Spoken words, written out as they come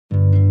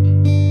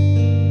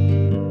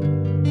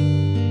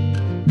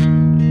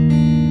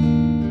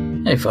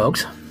Hey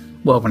folks,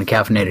 welcome to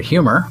Caffeinated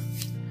Humor.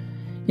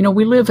 You know,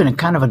 we live in a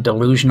kind of a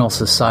delusional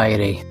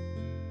society.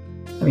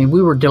 I mean,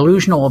 we were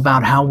delusional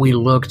about how we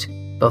looked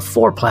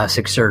before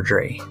plastic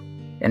surgery.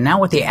 And now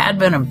with the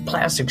advent of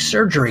plastic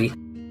surgery,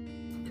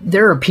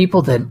 there are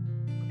people that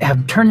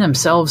have turned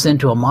themselves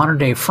into a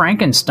modern-day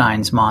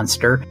Frankenstein's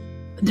monster.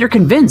 They're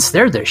convinced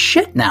they're the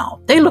shit now.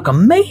 They look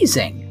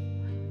amazing.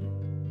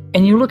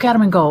 And you look at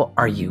them and go,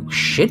 are you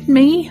shitting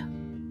me?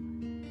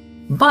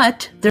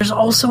 But there's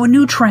also a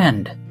new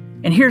trend.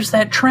 And here's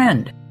that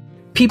trend.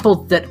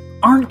 People that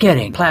aren't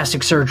getting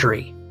plastic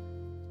surgery,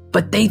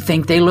 but they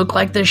think they look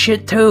like the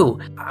shit too.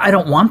 I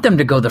don't want them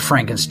to go the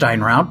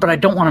Frankenstein route, but I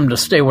don't want them to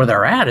stay where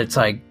they're at. It's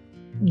like,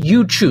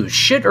 you choose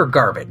shit or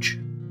garbage.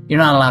 You're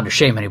not allowed to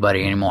shame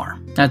anybody anymore.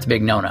 That's a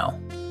big no-no.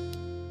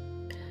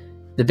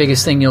 The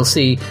biggest thing you'll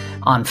see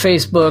on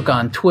Facebook,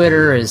 on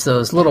Twitter, is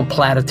those little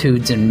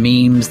platitudes and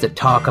memes that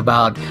talk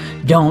about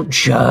don't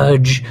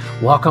judge,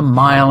 walk a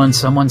mile in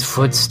someone's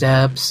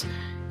footsteps,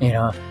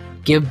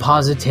 give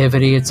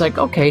positivity. It's like,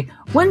 okay,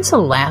 when's the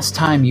last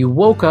time you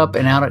woke up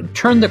and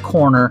turned the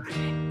corner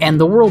and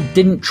the world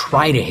didn't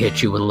try to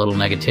hit you with a little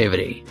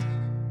negativity?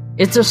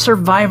 It's a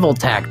survival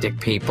tactic,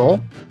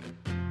 people.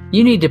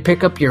 You need to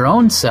pick up your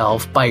own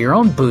self by your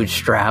own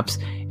bootstraps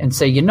and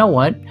say, you know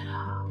what?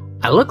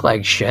 I look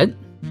like shit,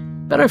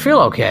 but I feel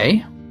okay.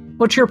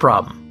 What's your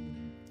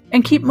problem?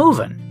 And keep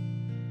moving.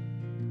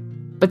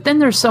 But then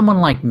there's someone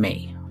like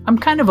me. I'm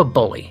kind of a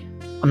bully.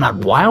 I'm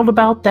not wild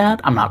about that.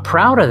 I'm not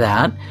proud of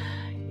that.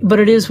 But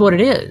it is what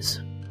it is.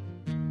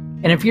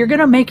 And if you're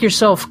going to make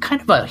yourself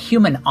kind of a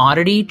human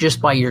oddity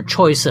just by your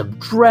choice of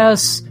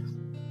dress,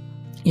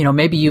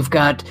 maybe you've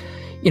got,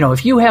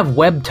 if you have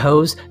webbed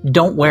toes,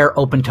 don't wear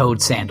open-toed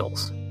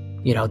sandals.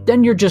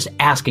 Then you're just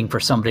asking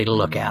for somebody to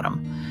look at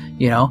them.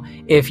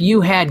 If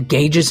you had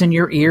gauges in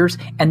your ears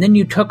and then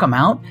you took them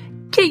out,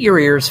 get your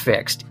ears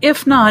fixed.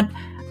 If not,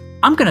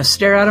 I'm going to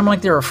stare at them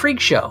like they're a freak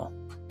show,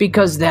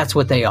 because that's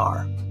what they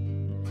are.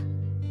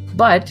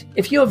 But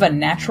if you have a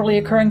naturally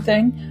occurring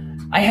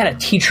thing, I had a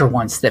teacher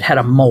once that had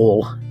a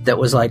mole that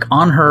was like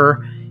on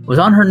her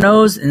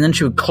nose, and then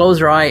she would close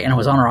her eye and it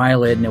was on her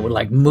eyelid and it would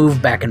like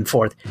move back and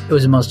forth. It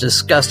was the most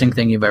disgusting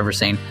thing you've ever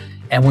seen.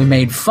 And we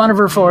made fun of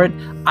her for it.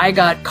 I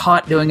got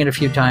caught doing it a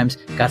few times,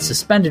 got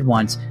suspended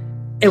once.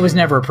 It was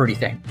never a pretty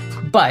thing.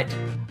 But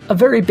a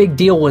very big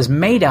deal was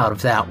made out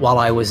of that while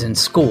I was in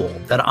school,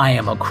 that I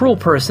am a cruel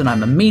person,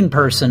 I'm a mean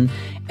person,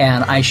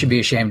 and I should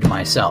be ashamed of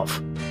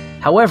myself.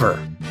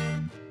 However,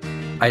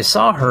 I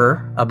saw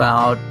her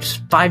about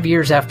 5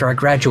 years after I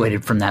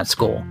graduated from that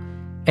school,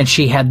 and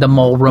she had the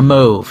mole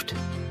removed.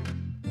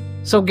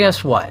 So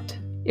guess what?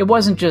 It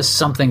wasn't just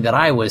something that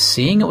I was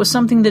seeing, it was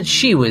something that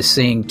she was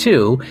seeing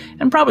too,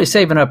 and probably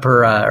saving up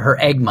her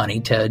egg money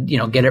to,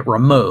 get it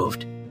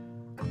removed.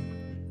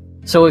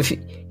 So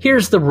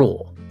here's the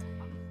rule.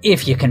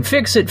 If you can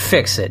fix it,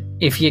 fix it.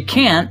 If you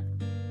can't,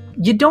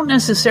 you don't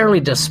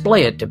necessarily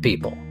display it to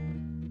people.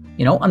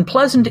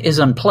 Unpleasant is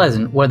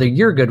unpleasant whether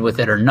you're good with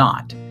it or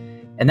not.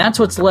 And that's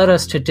what's led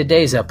us to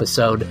today's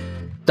episode,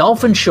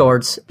 Dolphin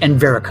Shorts and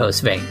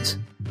Varicose Veins,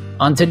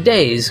 on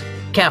today's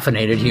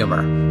Caffeinated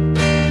Humor.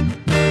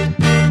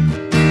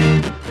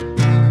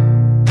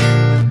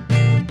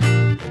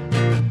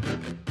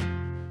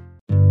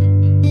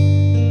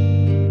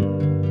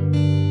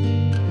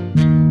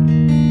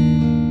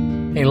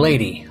 Hey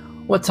lady,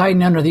 what's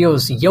hiding under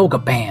those yoga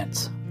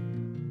pants?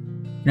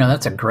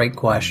 That's a great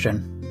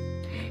question.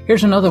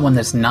 Here's another one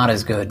that's not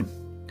as good.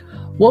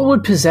 What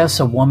would possess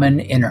a woman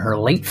in her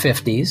late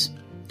 50s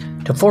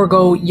to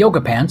forego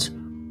yoga pants,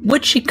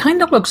 which she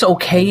kind of looks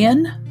okay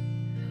in,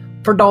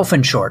 for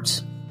dolphin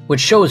shorts, which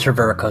shows her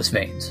varicose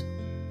veins?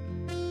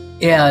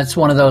 Yeah, it's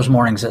one of those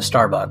mornings at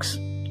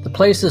Starbucks. The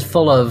place is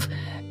full of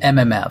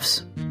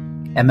MMFs.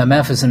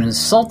 MMF is an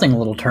insulting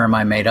little term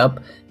I made up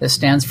that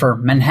stands for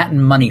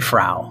Manhattan Money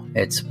Frau.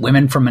 It's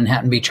women from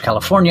Manhattan Beach,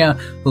 California,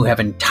 who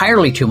have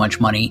entirely too much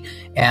money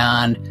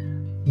and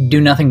do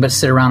nothing but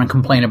sit around and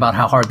complain about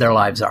how hard their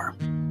lives are.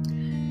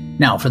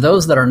 Now, for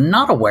those that are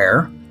not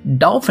aware,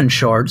 dolphin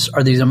shorts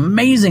are these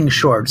amazing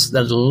shorts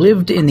that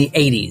lived in the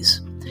 80s,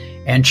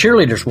 and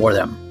cheerleaders wore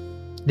them.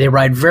 They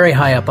ride very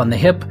high up on the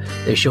hip,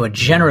 they show a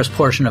generous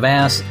portion of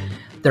ass,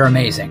 they're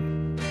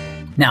amazing.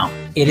 Now,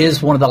 it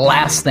is one of the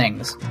last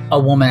things a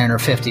woman in her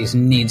 50s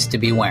needs to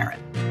be wearing.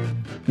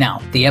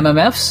 Now, the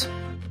MMFs,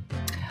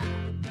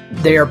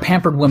 they are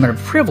pampered women of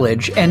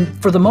privilege, and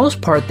for the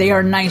most part, they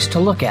are nice to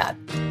look at.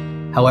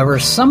 However,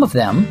 some of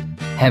them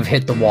have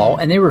hit the wall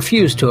and they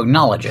refuse to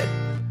acknowledge it.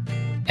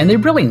 And they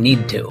really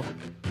need to.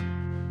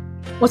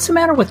 What's the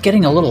matter with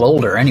getting a little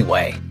older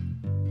anyway?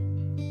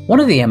 One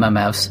of the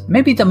MMFs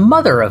may be the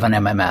mother of an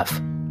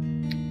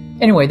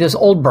MMF. Anyway, this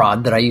old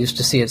broad that I used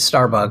to see at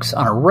Starbucks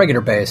on a regular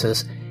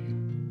basis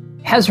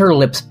has her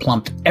lips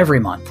plumped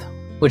every month,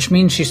 which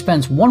means she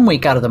spends 1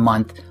 week out of the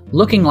month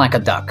looking like a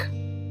duck.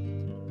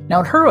 Now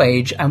at her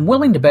age, I'm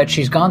willing to bet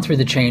she's gone through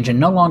the change and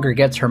no longer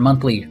gets her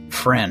monthly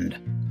friend.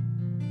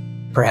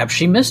 Perhaps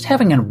she missed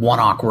having one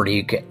awkward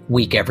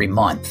week every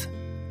month.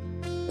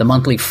 The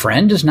monthly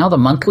friend is now the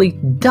monthly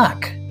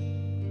duck.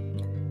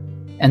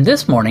 And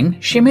this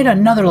morning, she made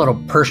another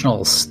little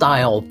personal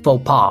style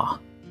faux pas.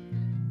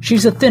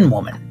 She's a thin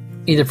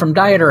woman, either from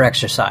diet or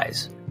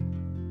exercise.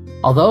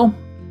 Although,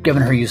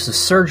 given her use of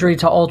surgery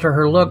to alter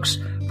her looks,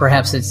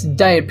 perhaps it's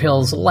diet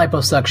pills,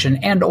 liposuction,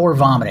 and or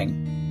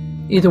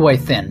vomiting. Either way,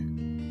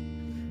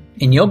 thin.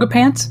 In yoga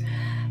pants,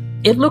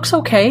 it looks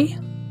okay.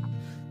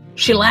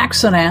 She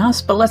lacks an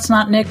ass, but let's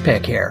not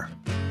nitpick here.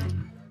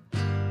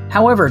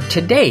 However,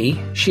 today,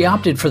 she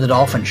opted for the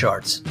dolphin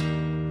shorts.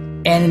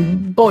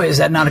 And boy, is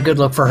that not a good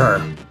look for her.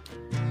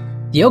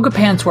 The yoga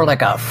pants were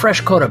like a fresh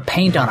coat of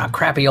paint on a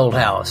crappy old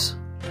house.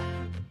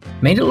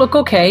 Made it look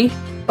okay,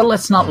 but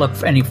let's not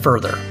look any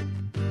further.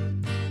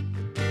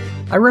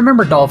 I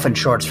remember dolphin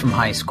shorts from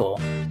high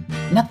school.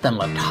 Nothing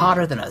looked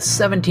hotter than a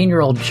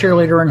 17-year-old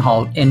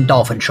cheerleader in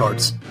dolphin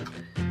shorts.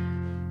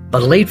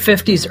 But late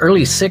 50s,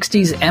 early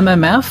 60s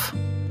MMF?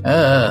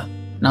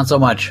 Not so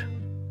much.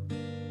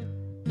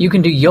 You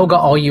can do yoga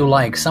all you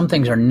like. Some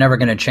things are never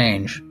going to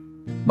change.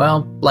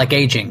 Well, like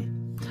aging.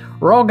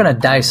 We're all going to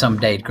die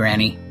someday,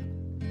 Granny.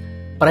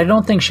 But I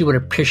don't think she would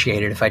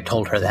appreciate it if I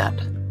told her that.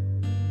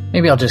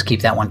 Maybe I'll just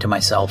keep that one to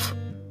myself.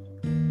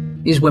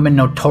 These women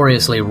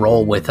notoriously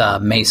roll with a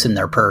mace in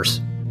their purse.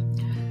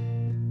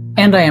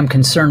 And I am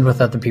concerned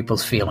with other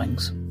people's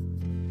feelings.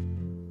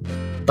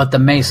 But the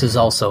mace is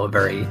also a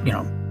very,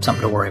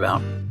 something to worry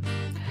about.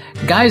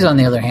 Guys, on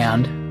the other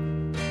hand,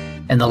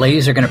 and the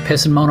ladies are going to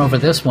piss and moan over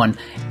this one,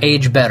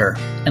 age better.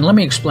 And let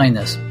me explain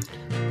this.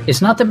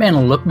 It's not that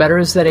men look better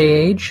as they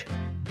age.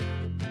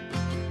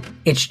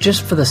 It's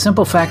just for the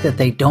simple fact that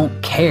they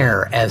don't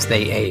care as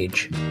they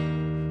age.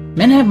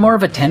 Men have more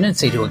of a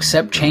tendency to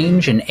accept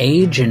change and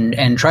age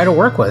and try to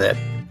work with it.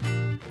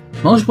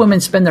 Most women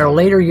spend their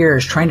later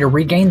years trying to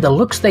regain the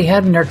looks they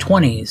had in their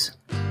 20s.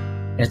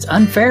 It's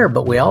unfair,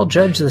 but we all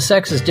judge the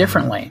sexes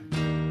differently.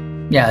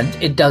 Yeah,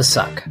 it does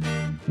suck,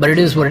 but it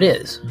is what it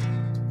is.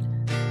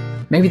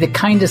 Maybe the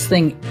kindest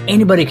thing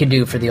anybody could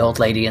do for the old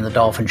lady in the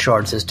dolphin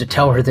shorts is to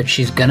tell her that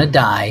she's gonna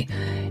die,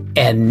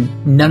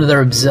 and none of the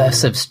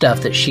obsessive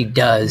stuff that she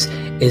does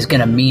is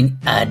gonna mean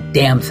a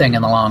damn thing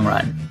in the long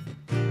run.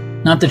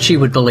 Not that she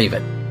would believe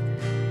it.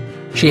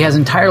 She has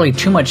entirely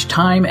too much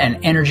time and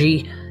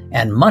energy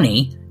and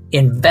money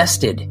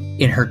invested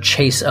in her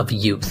chase of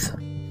youth.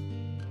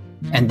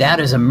 And that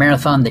is a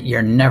marathon that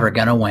you're never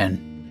gonna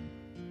win.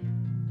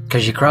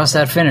 Because you cross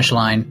that finish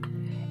line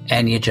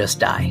and you just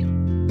die.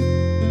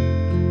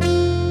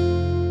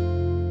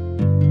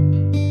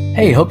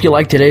 Hey, hope you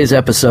liked today's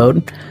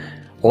episode.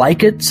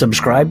 Like it,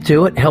 subscribe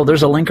to it. Hell,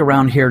 there's a link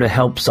around here to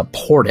help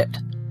support it.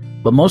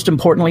 But most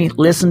importantly,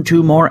 listen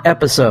to more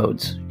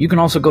episodes. You can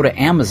also go to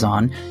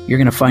Amazon. You're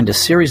going to find a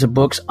series of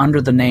books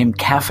under the name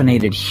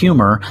Caffeinated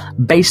Humor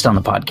based on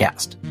the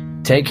podcast.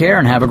 Take care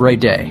and have a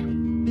great day.